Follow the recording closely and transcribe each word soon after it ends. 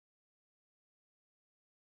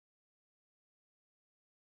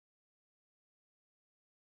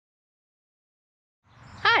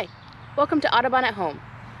Welcome to Audubon at Home.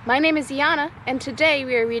 My name is Ianna, and today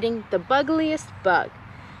we are reading The Bugliest Bug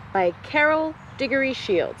by Carol Diggory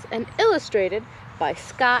Sheilds and illustrated by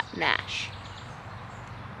Scott Nash.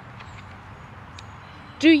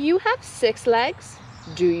 Do you have 6 legs?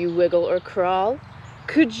 Do you wiggle or crawl?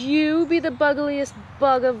 Could you be the bugliest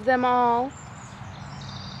bug of them all?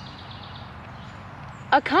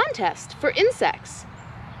 A contest for insects.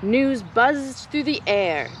 News buzzed through the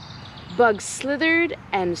air. Bugs slithered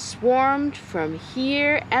and swarmed from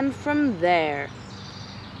here and from there.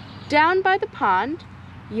 Down by the pond,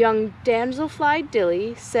 young damselfly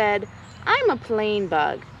Dilly said, "I'm a plain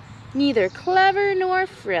bug, neither clever nor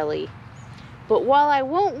frilly. But while I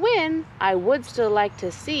won't win, I would still like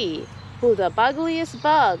to see who the bugliest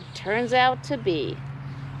bug turns out to be."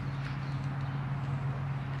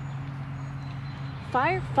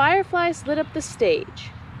 Fireflies lit up the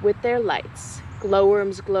stage with their lights.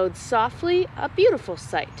 Glowworms glowed softly, a beautiful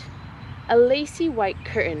sight. A lacy white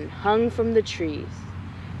curtain hung from the trees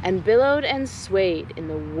and billowed and swayed in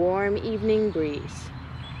the warm evening breeze.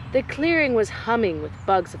 The clearing was humming with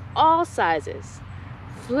bugs of all sizes,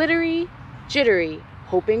 flittery, jittery,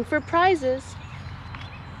 hoping for prizes.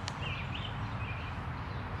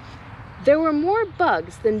 There were more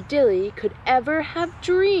bugs than Dilly could ever have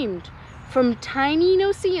dreamed, from tiny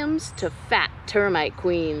no-see-ums to fat termite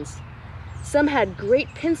queens. Some had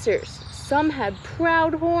great pincers, some had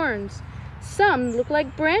proud horns, some looked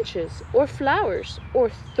like branches or flowers or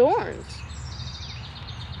thorns.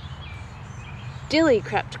 Dilly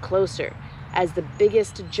crept closer as the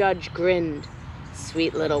biggest judge grinned.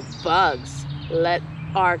 "Sweet little bugs, let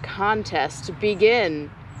our contest begin."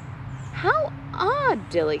 How odd,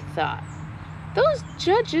 Dilly thought. Those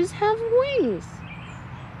judges have wings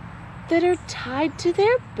that are tied to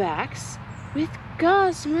their backs with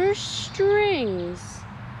gossamer strings.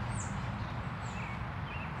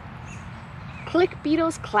 Click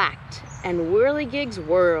beetles clacked and whirligigs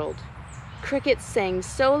whirled. Crickets sang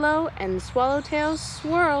solo and swallowtails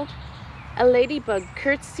swirled. A ladybug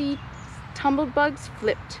curtsied, tumblebugs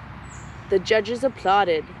flipped. The judges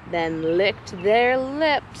applauded, then licked their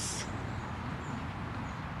lips.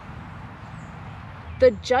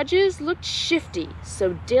 The judges looked shifty,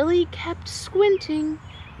 so Dilly kept squinting.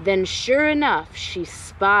 Then sure enough, she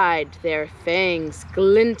spied their fangs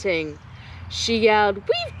glinting. She yelled,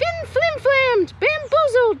 "We've been flim-flammed,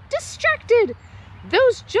 bamboozled, distracted!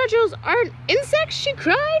 Those judges aren't insects," she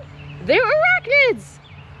cried. "They're arachnids!"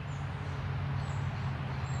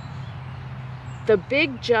 The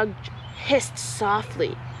big judge hissed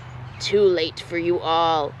softly, "Too late for you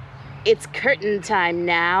all. It's curtain time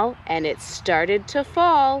now, and it's started to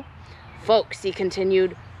fall. Folks," he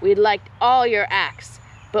continued, "we'd like all your acts,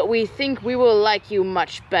 but we think we will like you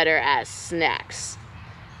much better as snacks."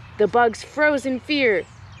 The bugs froze in fear.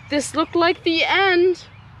 This looked like the end.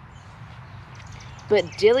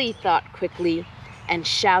 But Dilly thought quickly and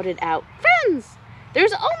shouted out, "Friends,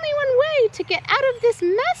 there's only one way to get out of this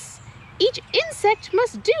mess. Each insect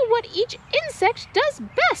must do what each insect does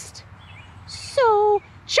best. So,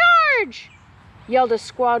 charge!" yelled a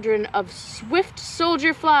squadron of swift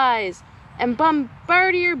soldier flies, and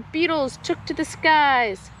bombardier beetles took to the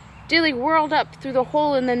skies. Dilly whirled up through the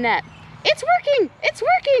hole in the net. "It's working! It's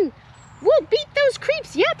working! We'll beat those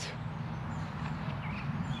creeps yet!"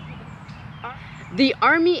 The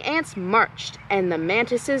army ants marched, and the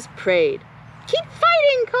mantises prayed. "Keep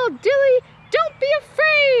fighting!" called Dilly. "Don't be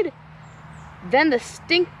afraid!" Then the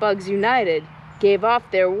stink bugs united, gave off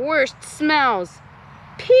their worst smells.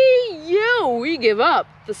 "P.U. we give up!"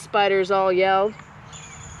 the spiders all yelled.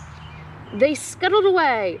 They scuttled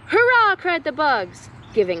away. "Hurrah!" cried the bugs,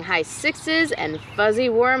 giving high sixes and fuzzy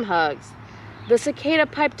warm hugs. The cicada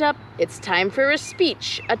piped up, "It's time for a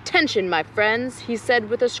speech. Attention, my friends," he said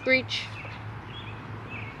with a screech.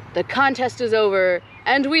 "The contest is over,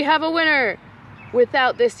 and we have a winner.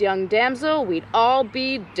 Without this young damsel, we'd all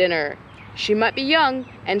be dinner. She might be young,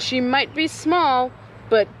 and she might be small,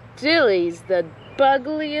 but Dilly's the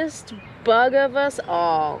bugliest bug of us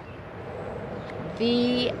all."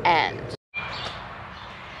 The end.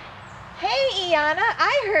 Hey Ianna,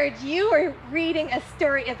 I heard you were reading a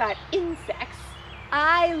story about insects.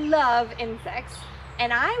 I love insects,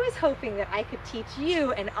 and I was hoping that I could teach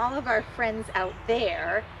you and all of our friends out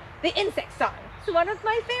there the insect song. It's one of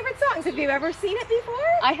my favorite songs. Have you ever seen it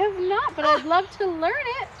before? I have not, but I'd love to learn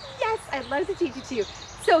it. Yes, I'd love to teach it to you.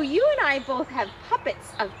 So you and I both have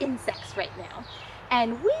puppets of insects right now,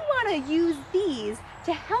 and we want to use these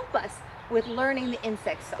to help us with learning the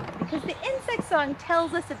insect song, because the insect song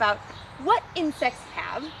tells us about what insects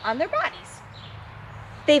have on their bodies.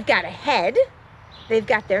 They've got a head, they've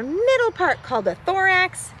got their middle part called a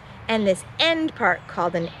thorax, and this end part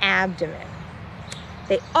called an abdomen.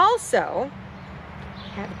 They also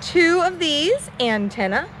have 2 of these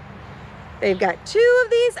antennae. They've got 2 of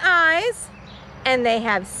these eyes, and they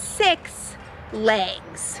have 6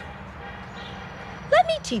 legs. Let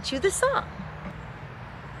me teach you the song.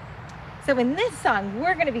 So in this song,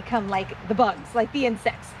 we're gonna become like the bugs, like the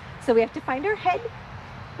insects. So we have to find our head,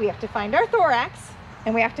 we have to find our thorax,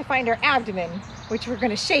 and we have to find our abdomen, which we're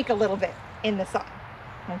gonna shake a little bit in the song,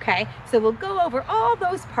 okay? So we'll go over all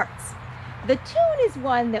those parts. The tune is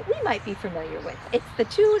one that we might be familiar with. It's the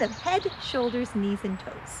tune of head, shoulders, knees, and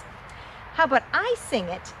toes. How about I sing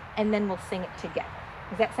it, and then we'll sing it together.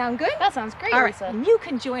 Does that sound good? That sounds great, All right, Lisa. and you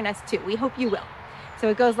can join us too. We hope you will. So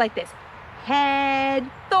it goes like this. Head,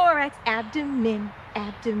 thorax, abdomen,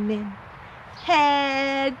 abdomen.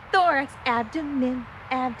 Head, thorax, abdomen,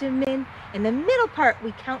 abdomen. In the middle part,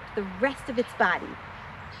 we count the rest of its body.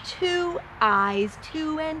 2 eyes,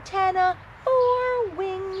 2 antennae, 4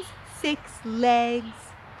 wings, 6 legs.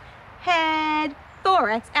 Head,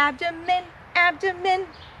 thorax, abdomen, abdomen.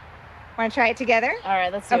 Want to try it together? All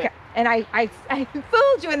right, let's do Okay. it. And I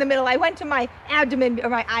fooled you in the middle. I went to my abdomen or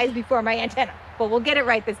my eyes before my antenna. But we'll get it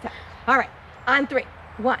right this time. All right. On 3.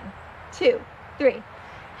 1, 2, 3.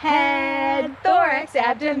 Head, thorax,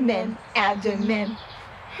 abdomen, abdomen.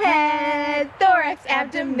 Head, thorax,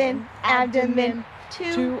 abdomen, abdomen.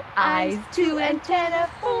 2 eyes, 2 antennae,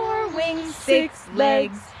 4 wings, 6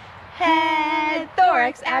 legs. Head,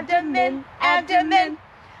 thorax, abdomen, abdomen.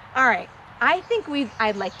 All right. I think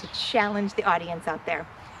I'd like to challenge the audience out there.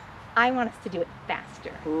 I want us to do it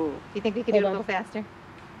faster. Ooh. Do you think we could do it a little faster?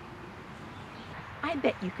 I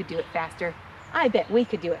bet you could do it faster. I bet we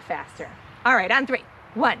could do it faster. All right, on 3.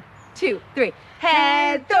 1, 2, 3.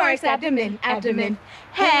 Head, thorax, abdomen, abdomen.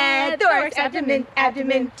 Head, thorax, abdomen,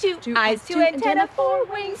 abdomen. 2 eyes, 2 antennae, 4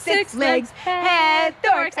 wings, 6 legs. Head,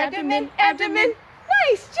 thorax, abdomen, abdomen.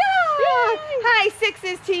 Nice job! Yay! High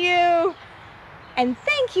 6s to you. And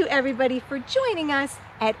thank you everybody for joining us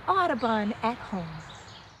at Audubon at Home.